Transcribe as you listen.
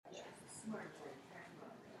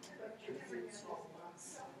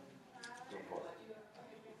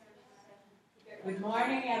Good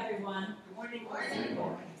morning, everyone. Good morning. Good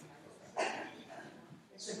morning.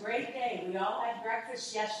 It's a great day. We all had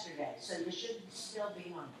breakfast yesterday, so you should still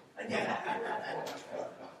be hungry.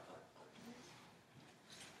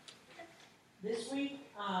 This week,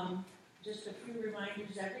 just a few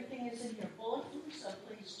reminders. Everything is in your bulletin, so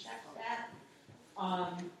please check that.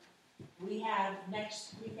 We have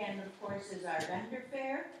next weekend, of course, is our vendor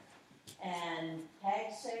fair and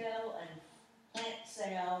tag sale and plant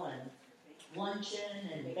sale and luncheon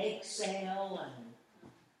and bake sale and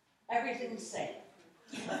everything's sale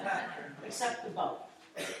except the boat.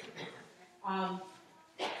 And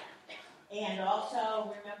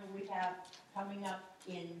also remember we have coming up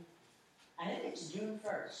in, I think it's June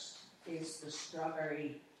 1st, is the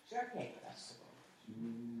Strawberry Shortcake Festival.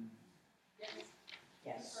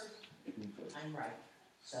 Yes, I'm right.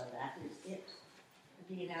 So that is it.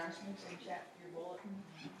 The announcements, and check your bulletin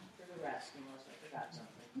for the rest unless I forgot something.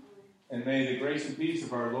 And may the grace and peace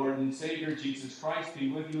of our Lord and Savior, Jesus Christ,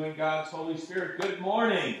 be with you in God's Holy Spirit. Good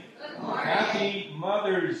morning. Good morning. Happy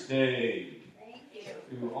Mother's Day. Thank you.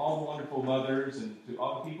 To all the wonderful mothers and to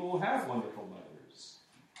all the people who have wonderful mothers.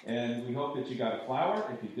 And we hope that you got a flower.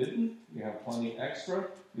 If you didn't, you have plenty extra.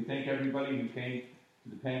 We thank everybody who came to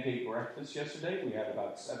the pancake breakfast yesterday. We had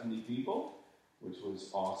about 70 people, which was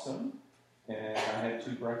awesome. And I had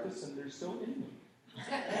 2 breakfasts, and they're still in me.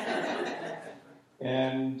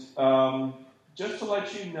 And just to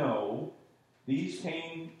let you know, these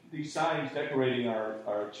signs decorating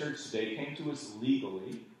our church today came to us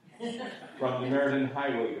legally from the Meriden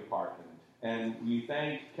Highway Department. And we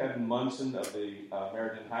thank Kevin Munson of the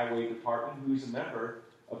Meriden Highway Department, who's a member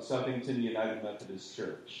of Southington United Methodist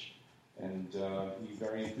Church. And he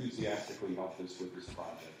very enthusiastically helped us with this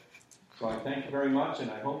project. So I thank you very much,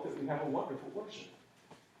 and I hope that we have a wonderful worship.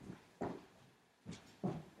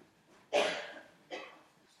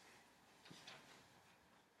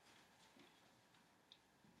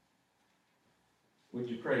 Would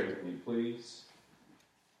you pray with me, please?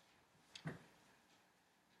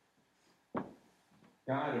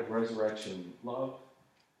 God of resurrection love,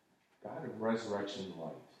 God of resurrection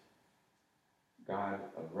light, God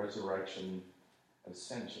of resurrection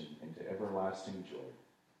ascension into everlasting joy.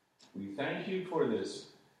 We thank you for this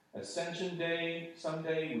Ascension Day,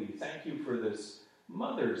 Sunday. We thank you for this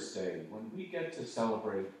Mother's Day when we get to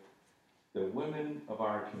celebrate the women of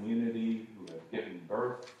our community who have given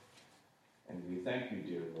birth. And we thank you,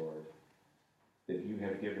 dear Lord, that you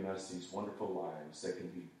have given us these wonderful lives that can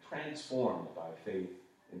be transformed by faith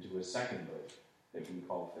into a second birth that we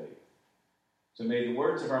call faith. So may the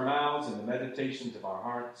words of our mouths and the meditations of our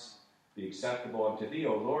hearts be acceptable unto thee,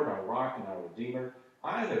 O Lord, our rock and our Redeemer,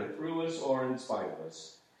 either through us or in spite of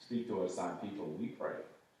us. Speak to us, thy people, we pray.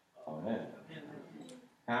 Amen.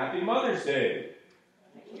 Happy Mother's Day.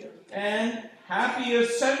 Thank you. And happy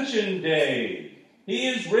Ascension Day. He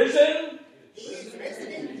is risen. He is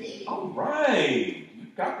risen indeed. All right.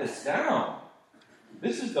 You've got this down.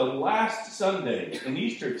 This is the last Sunday in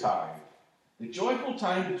Easter time. The joyful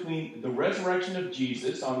time between the resurrection of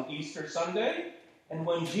Jesus on Easter Sunday and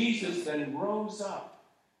when Jesus then rose up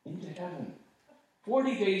into heaven.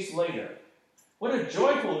 40 days later. What a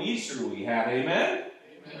joyful Easter we had, amen?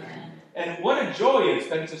 Amen. And what a joy it's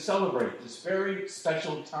been to celebrate this very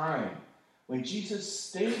special time when Jesus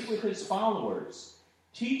stayed with his followers,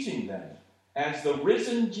 teaching them as the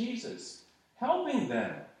risen Jesus, helping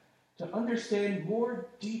them to understand more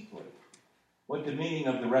deeply what the meaning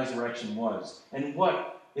of the resurrection was and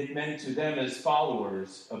what it meant to them as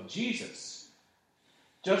followers of Jesus.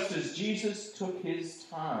 Just as Jesus took his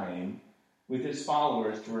time with his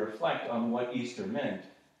followers to reflect on what Easter meant,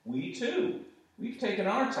 we too, we've taken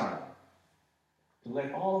our time to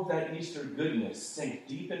let all of that Easter goodness sink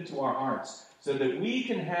deep into our hearts so that we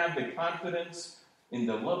can have the confidence in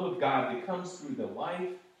the love of God that comes through the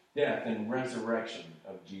life, death, and resurrection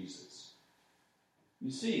of Jesus.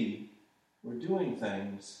 You see, we're doing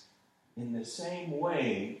things in the same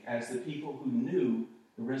way as the people who knew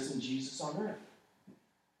the risen Jesus on earth.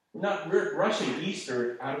 We're not rushing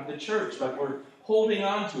Easter out of the church, but we're holding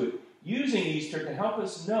on to it, using Easter to help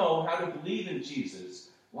us know how to believe in Jesus,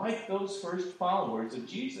 like those first followers of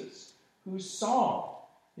Jesus who saw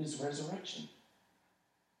his resurrection.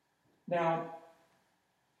 Now,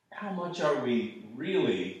 how much are we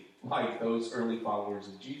really like those early followers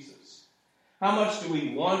of Jesus? How much do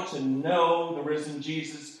we want to know the risen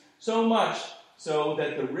Jesus so much so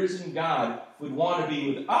that the risen God would want to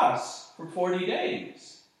be with us for 40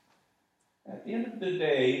 days? At the end of the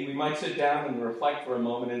day, we might sit down and reflect for a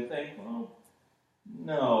moment and think, well,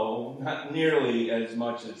 no, not nearly as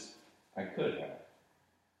much as I could have.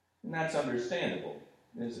 And that's understandable,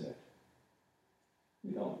 isn't it?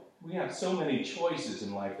 We have so many choices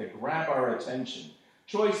in life that grab our attention.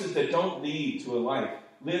 Choices that don't lead to a life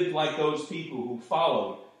lived like those people who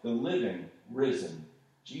followed the living, risen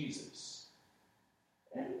Jesus.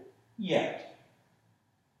 And yet,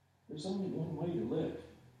 there's only one way to live.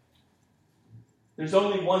 There's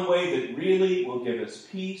only one way that really will give us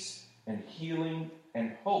peace and healing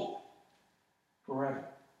and hope forever.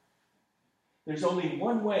 There's only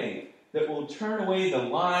one way that will turn away the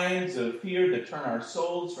lines of fear that turn our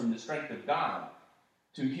souls from the strength of God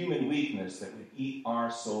to human weakness that would eat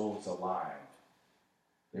our souls alive.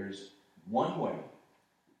 There's one way,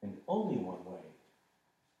 and only one way.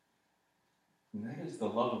 And that is the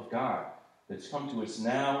love of God that's come to us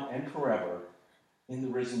now and forever in the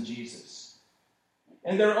risen Jesus.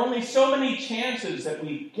 And there are only so many chances that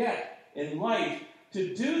we get in life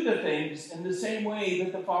to do the things in the same way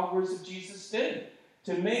that the followers of Jesus did,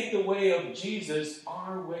 to make the way of Jesus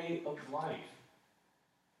our way of life.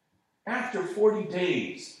 After 40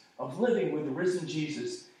 days of living with the risen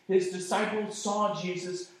Jesus, his disciples saw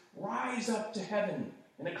Jesus rise up to heaven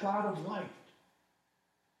in a cloud of light.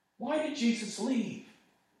 Why did Jesus leave?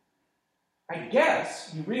 I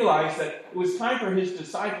guess he realized that it was time for his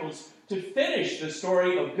disciples to finish the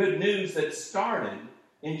story of good news that started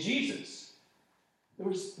in Jesus. There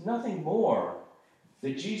was nothing more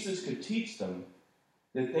that Jesus could teach them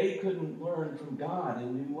that they couldn't learn from God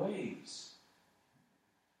in new ways.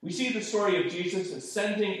 We see the story of Jesus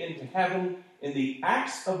ascending into heaven in the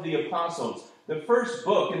Acts of the Apostles, the first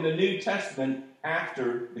book in the New Testament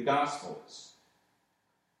after the Gospels.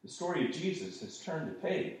 The story of Jesus has turned a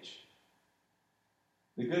page.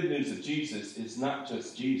 The good news of Jesus is not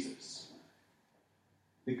just Jesus.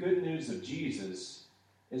 The good news of Jesus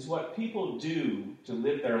is what people do to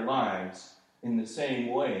live their lives in the same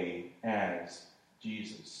way as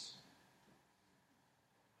Jesus.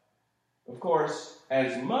 Of course,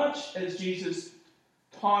 as much as Jesus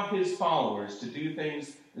taught his followers to do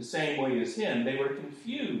things the same way as him, they were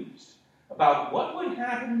confused about what would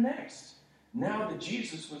happen next, now that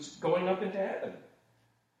Jesus was going up into heaven.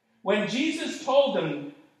 When Jesus told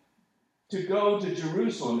them to go to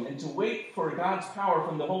Jerusalem and to wait for God's power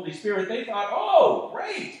from the Holy Spirit, they thought, oh,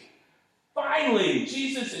 great! Finally,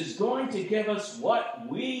 Jesus is going to give us what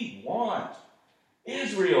we want.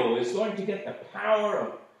 Israel is going to get the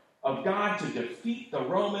power of God to defeat the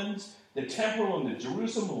Romans. The temple in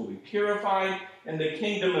Jerusalem will be purified, and the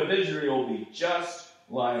kingdom of Israel will be just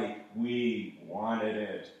like we wanted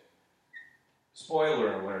it.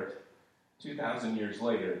 Spoiler alert, 2,000 years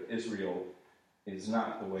later, Israel is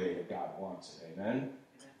not the way that God wants it. Amen?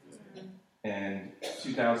 And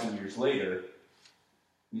 2,000 years later,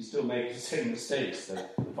 we still make the same mistakes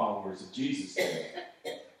that the followers of Jesus did.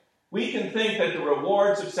 We can think that the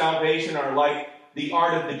rewards of salvation are like the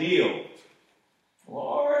art of the deal.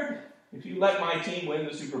 Lord, if you let my team win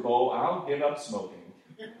the Super Bowl, I'll give up smoking.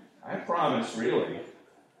 I promise, really.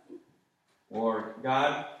 Or,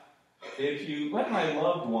 God, if you let my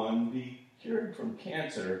loved one be cured from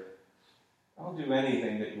cancer, I'll do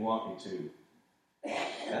anything that you want me to.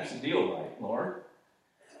 That's a deal, right, Lord?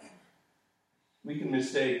 We can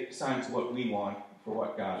mistake signs of what we want for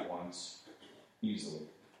what God wants easily.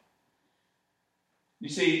 You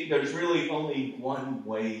see, there's really only one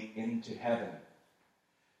way into heaven.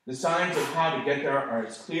 The signs of how to get there are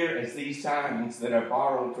as clear as these signs that are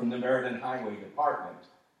borrowed from the Meriden Highway Department.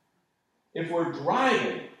 If we're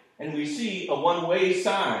driving and we see a one-way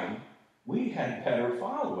sign, we had better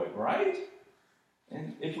follow it, right?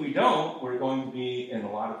 And if we don't, we're going to be in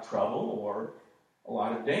a lot of trouble or a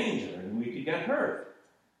lot of danger, and we could get hurt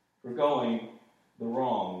for going the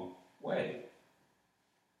wrong way.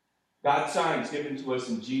 God's signs given to us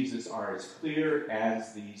in Jesus are as clear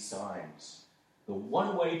as these signs. The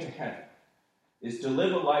one way to heaven is to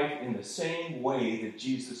live a life in the same way that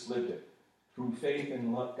Jesus lived it, through faith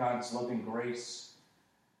in God's loving grace.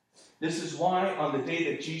 This is why on the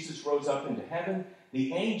day that Jesus rose up into heaven,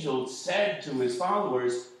 the angel said to his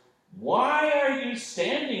followers, "Why are you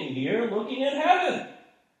standing here looking at heaven?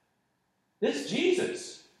 This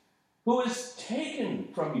Jesus, who is taken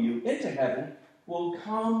from you into heaven, will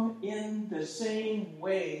come in the same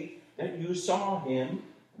way that you saw him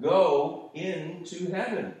go into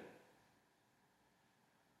heaven."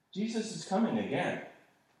 Jesus is coming again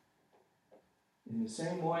in the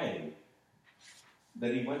same way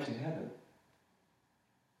that he went to heaven.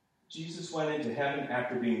 Jesus went into heaven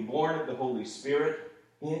after being born of the Holy Spirit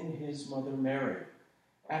in his mother Mary,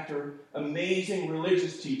 after amazing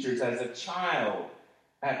religious teachers as a child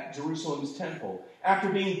at Jerusalem's temple, after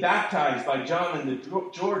being baptized by John in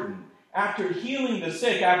the Jordan, after healing the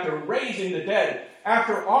sick, after raising the dead,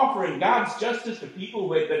 after offering God's justice to people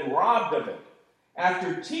who had been robbed of it,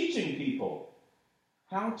 after teaching people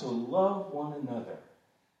how to love one another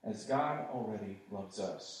as God already loves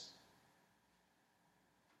us.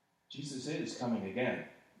 Jesus is coming again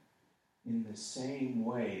in the same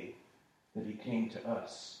way that he came to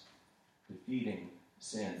us, defeating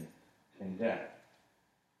sin and death,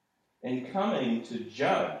 and coming to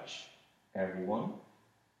judge everyone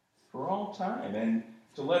for all time, and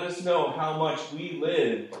to let us know how much we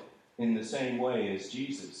live in the same way as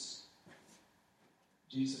Jesus.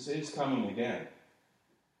 Jesus is coming again.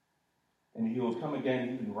 And he will come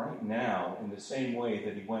again even right now in the same way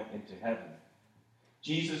that he went into heaven.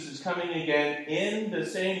 Jesus is coming again in the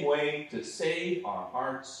same way to save our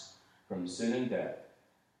hearts from sin and death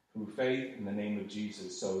through faith in the name of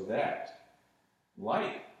Jesus, so that,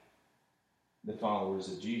 like the followers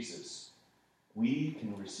of Jesus, we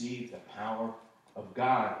can receive the power of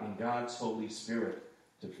God in God's Holy Spirit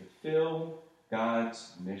to fulfill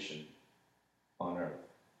God's mission on earth.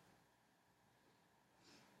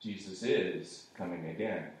 Jesus is coming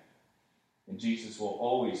again. And Jesus will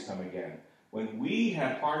always come again when we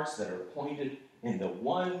have hearts that are pointed in the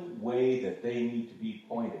one way that they need to be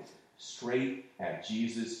pointed, straight at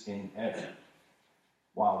Jesus in heaven.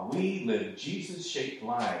 While we live Jesus-shaped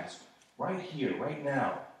lives right here, right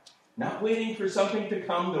now, not waiting for something to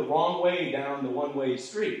come the wrong way down the one-way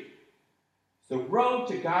street. The road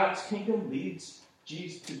to God's kingdom leads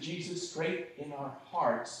to Jesus straight in our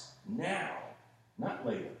hearts now, not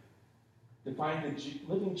later. To find the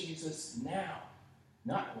living Jesus now,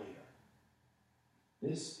 not later.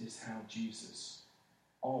 This is how Jesus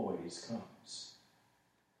always comes.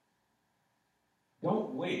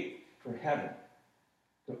 Don't wait for heaven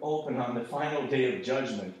to open on the final day of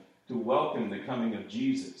judgment to welcome the coming of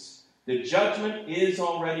Jesus. The judgment is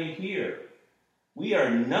already here. We are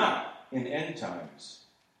not in end times.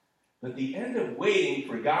 But the end of waiting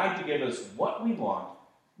for God to give us what we want,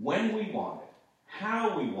 when we want it,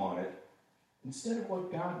 how we want it, instead of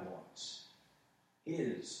what God wants,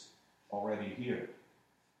 is already here.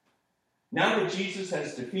 Now that Jesus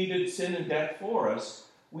has defeated sin and death for us,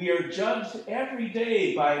 we are judged every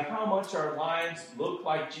day by how much our lives look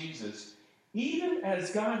like Jesus, even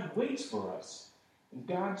as God waits for us in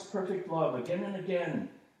God's perfect love again and again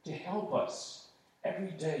to help us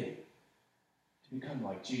every day to become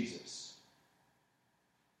like Jesus.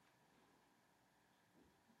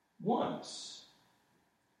 Once,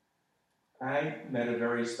 I met a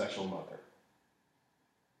very special mother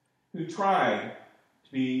who tried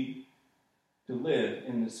to live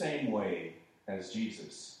in the same way as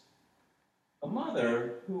Jesus. A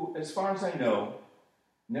mother who, as far as I know,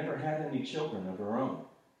 never had any children of her own.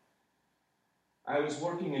 I was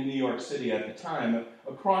working in New York City at the time,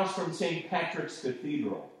 across from St. Patrick's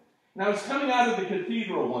Cathedral. And I was coming out of the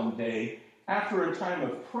cathedral one day after a time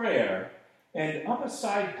of prayer, and up a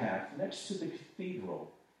side path next to the cathedral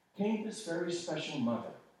came this very special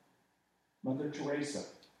mother, Mother Teresa.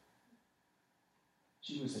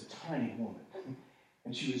 She was a tiny woman,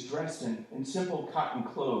 and she was dressed in simple cotton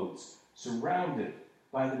clothes, surrounded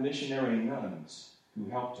by the missionary nuns who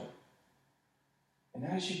helped her. And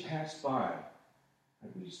as she passed by, I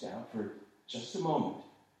reached out for just a moment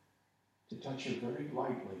to touch her very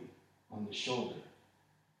lightly on the shoulder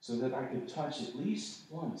so that I could touch at least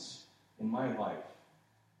once in my life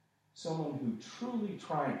someone who truly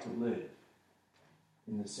tried to live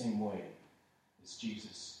in the same way as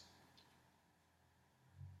Jesus.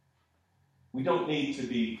 We don't need to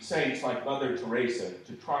be saints like Mother Teresa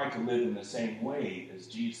to try to live in the same way as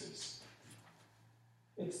Jesus.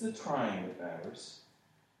 It's the trying that matters.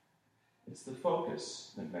 It's the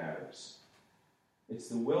focus that matters. It's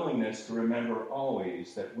the willingness to remember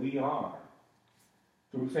always that we are,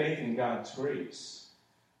 through faith in God's grace,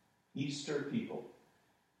 Easter people,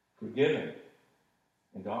 forgiven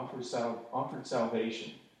and offered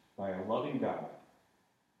salvation by a loving God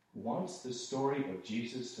who wants the story of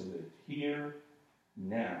Jesus to live here,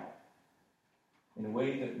 now, in a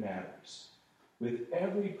way that matters, with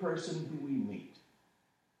every person who we meet,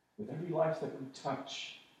 with every life that we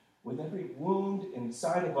touch, with every wound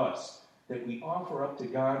inside of us that we offer up to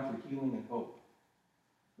God for healing and hope,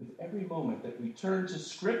 with every moment that we turn to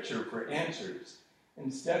Scripture for answers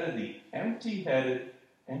instead of the empty-headed,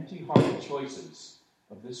 empty-hearted choices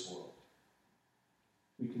of this world.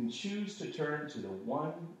 We can choose to turn to the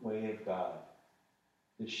one way of God,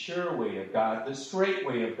 the sure way of God, the straight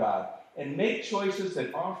way of God, and make choices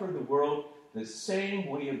that offer the world the same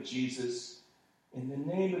way of Jesus, in the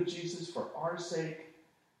name of Jesus, for our sake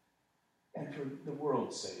and for the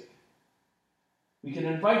world's sake. We can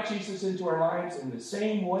invite Jesus into our lives in the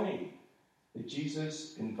same way that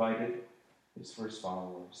Jesus invited his first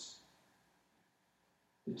followers.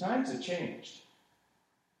 The times have changed,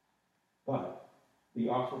 but the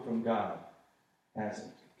offer from God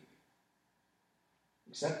hasn't.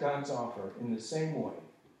 Accept God's offer in the same way,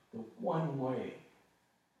 the one way,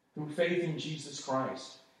 through faith in Jesus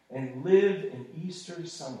Christ, and live in Easter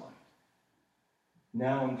sunlight,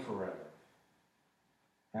 now and forever.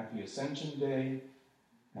 Happy Ascension Day,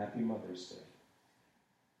 happy Mother's Day.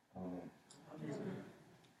 Amen.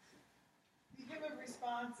 The hymn of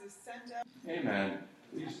response is sent up. Amen.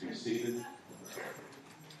 Please be seated.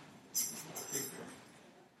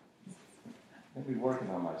 I'll be working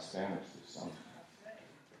on my Spanish this summer.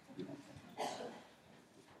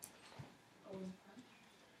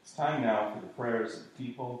 It's time now for the prayers of the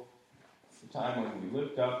people, the time when we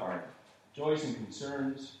lift up our joys and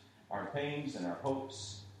concerns, our pains and our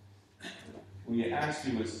hopes. We ask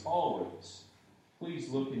you, as always, please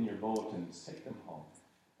look in your bulletins, take them home.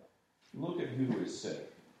 Look at who is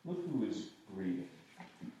sick. Look who is grieving.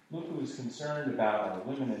 Look who is concerned about our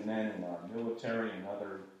women and men in our military and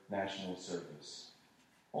other national service.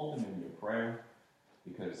 Hold them in your prayer,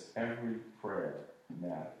 because every prayer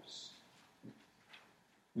matters.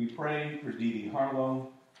 We pray for Dee Dee Harlow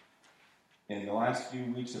in the last few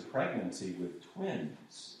weeks of pregnancy with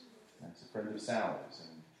twins. That's a friend of Sally's,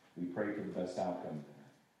 and we pray for the best outcome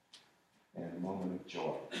there and a moment of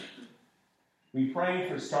joy. We pray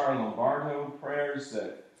for Star Lombardo, prayers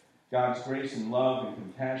that God's grace and love and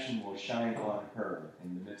compassion will shine on her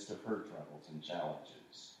in the midst of her troubles and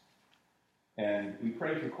challenges. And we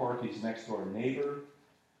pray for Corky's next-door neighbor,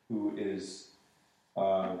 who is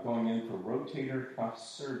going in for rotator cuff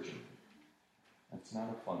surgery. That's not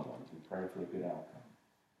a fun one. We pray for a good outcome.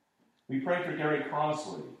 We pray for Gary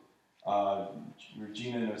Crosley,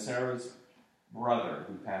 Regina Nocera's brother,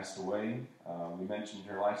 who passed away. We mentioned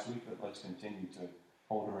her last week, but let's continue to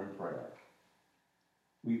hold her in prayer.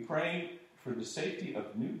 We pray for the safety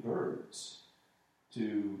of new birds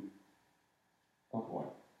to... Oh, boy.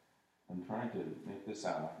 I'm trying to make this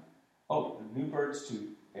out. Oh, new birds to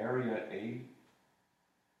Area A.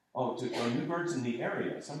 Oh, new birds in the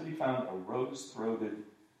area. Somebody found a rose-throated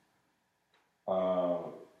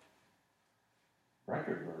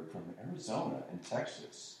record bird from Arizona and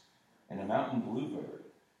Texas, and a mountain bluebird,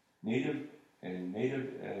 native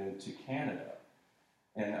to Canada.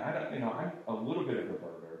 And I'm a little bit of a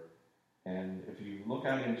birder, and if you look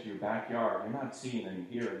out into your backyard, you're not seeing and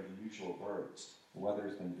hearing the usual birds. The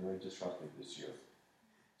weather's been very disruptive this year.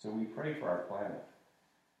 So we pray for our planet.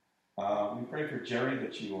 We pray for Jerry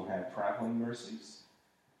that she will have traveling mercies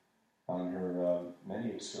on her many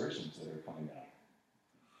excursions that are coming up.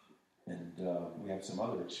 And we have some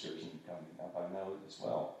other excursions coming up, I know as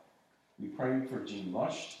well. We pray for Jean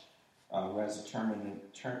Lush, who has a tumor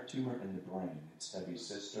in the brain. It's Debbie's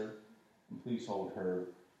sister. And please hold her,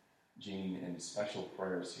 Jean, in special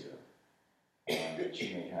prayers here, that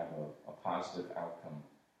she may have a positive outcome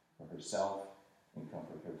for herself and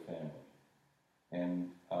comfort her family. And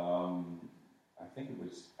I think it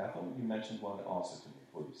was Ethel, you mentioned one also to me,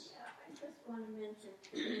 please. Yeah, I just want to mention,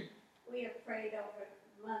 we have prayed over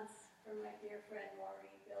months for my dear friend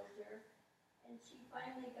Maureen Bilger, and she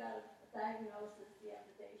finally got a diagnosis the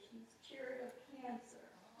other day. She's cured of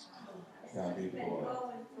cancer. And she's been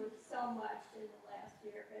going through so much in the last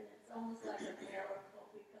year, and it's almost like a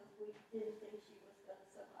miracle because we didn't think she was going to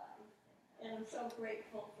survive. And I'm so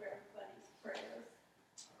grateful for everybody's prayers.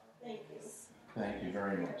 Thank you. Thank you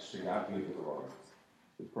very much. To God be the glory.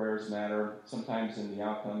 The prayers matter, sometimes in the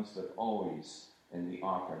outcomes, but always in the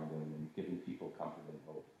offering them and giving people comfort and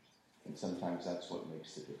hope. And sometimes that's what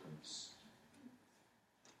makes the difference.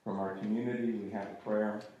 From our community, we have a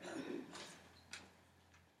prayer.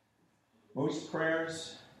 Most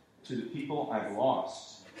prayers to the people I've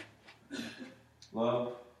lost.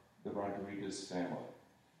 Love the Rodriguez family.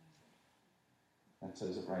 That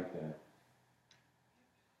says it right there.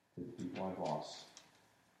 To the people I've lost.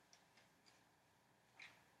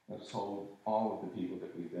 Let's hold all of the people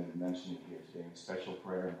that we've been mentioning here today in special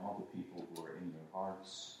prayer, and all the people who are in your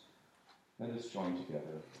hearts. Let us join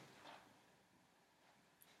together.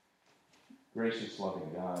 Gracious,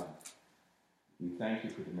 loving God, we thank you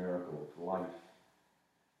for the miracle of life.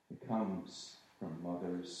 It comes from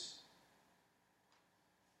mothers.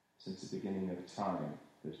 Since the beginning of time,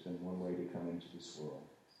 there's been one way to come into this world,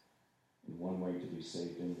 and one way to be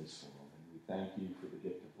saved in this world. And we thank you for the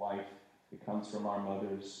gift of life that comes from our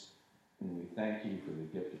mothers, and we thank you for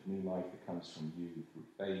the gift of new life that comes from you through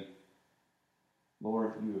faith.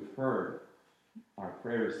 Lord, you have heard our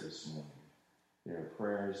prayers this morning. They are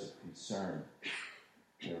prayers of concern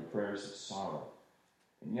There are prayers of sorrow.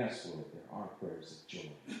 And yes, Lord, there are prayers of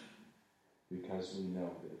joy. Because we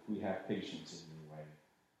know that if we have patience in your way,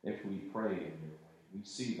 if we pray in your way, we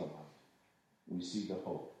see the light. We see the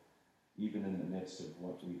hope. Even in the midst of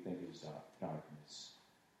what we think is darkness.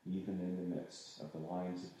 Even in the midst of the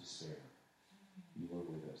lines of despair. You are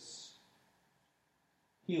with us.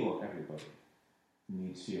 Heal everybody who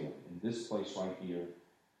needs healing in this place right here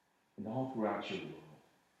and all throughout your world.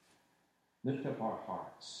 Lift up our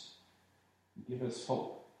hearts and give us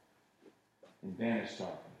hope and banish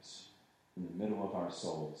darkness in the middle of our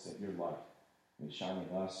souls, that your light may shine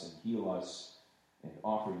in us and heal us and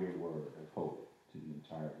offer your word of hope to the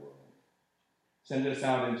entire world. Send us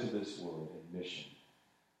out into this world in mission,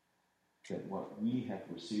 that what we have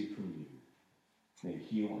received from you may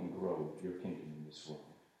heal and grow your kingdom in this world.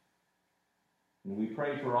 And we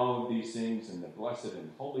pray for all of these things in the blessed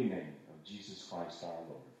and holy name of Jesus Christ our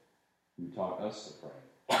Lord, who taught us to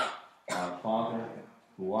pray. Our Father,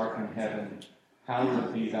 who art in heaven,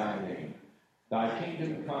 hallowed be thy name. Thy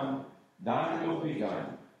kingdom come, thy will be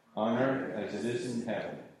done, on earth as it is in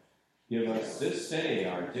heaven. Give us this day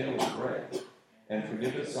our daily bread, and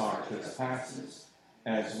forgive us our trespasses,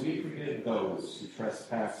 as we forgive those who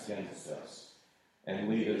trespass against us. And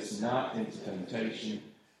lead us not into temptation,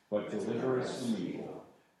 but deliver us from evil.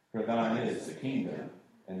 For thine is the kingdom,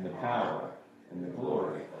 and the power, and the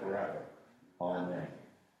glory forever. Amen.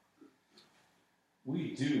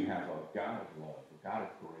 We do have a God of love, a God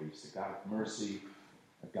of grace, a God of mercy,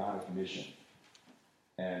 a God of mission.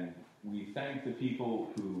 And we thank the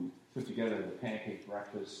people who put together the pancake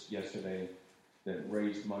breakfast yesterday that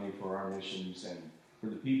raised money for our missions, and for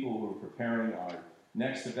the people who are preparing our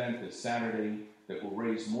next event this Saturday that will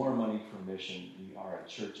raise more money for mission. We are a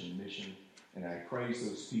church in mission, and I praise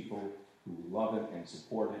those people who love it and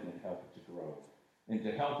support it and help it to grow. And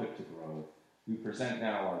to help it to grow, we present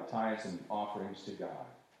now our tithes and offerings to God,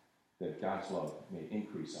 that God's love may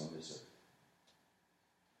increase on this earth.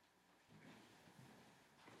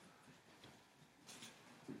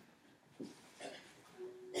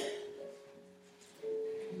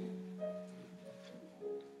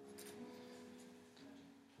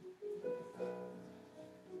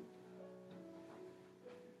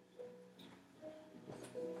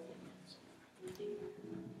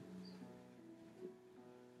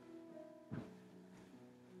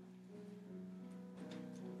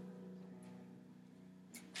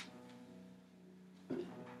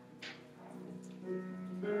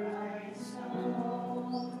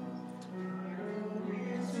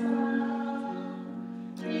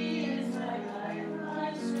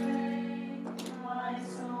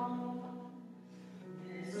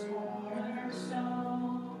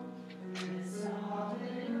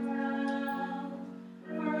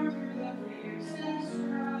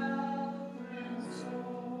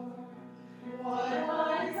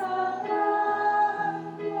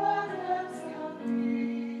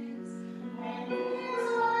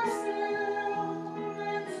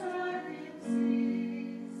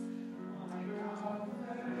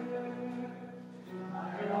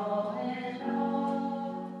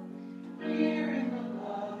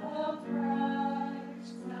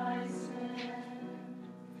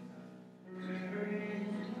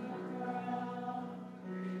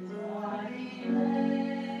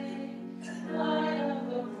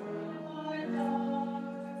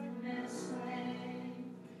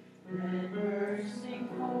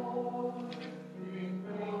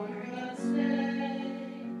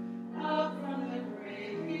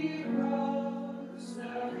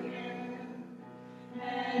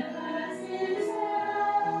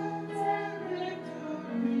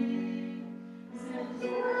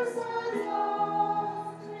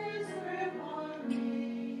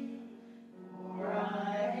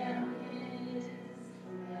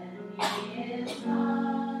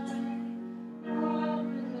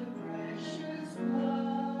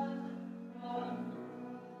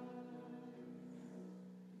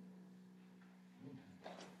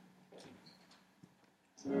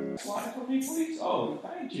 Slide for me, please. Oh,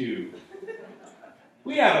 thank you.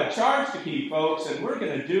 We have a charge to keep, folks, and we're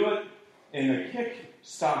going to do it in a kick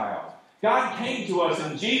style. God came to us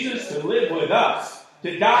in Jesus to live with us,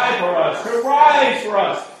 to die for us, to rise for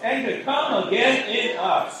us, and to come again in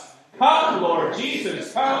us. Come, Lord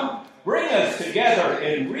Jesus, come. Bring us together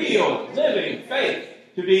in real, living faith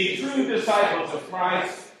to be true disciples of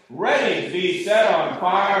Christ, ready to be set on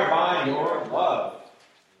fire by your love.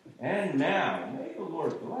 And now, may the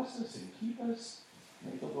Lord bless us and keep us.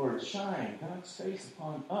 May the Lord shine God's face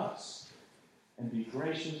upon us and be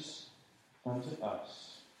gracious unto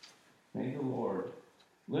us. May the Lord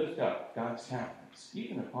lift up God's countenance,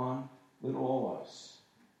 even upon little old us,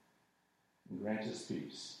 grant us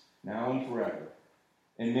peace, now and forever.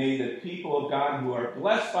 And may the people of God who are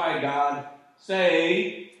blessed by God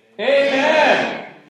say, Amen.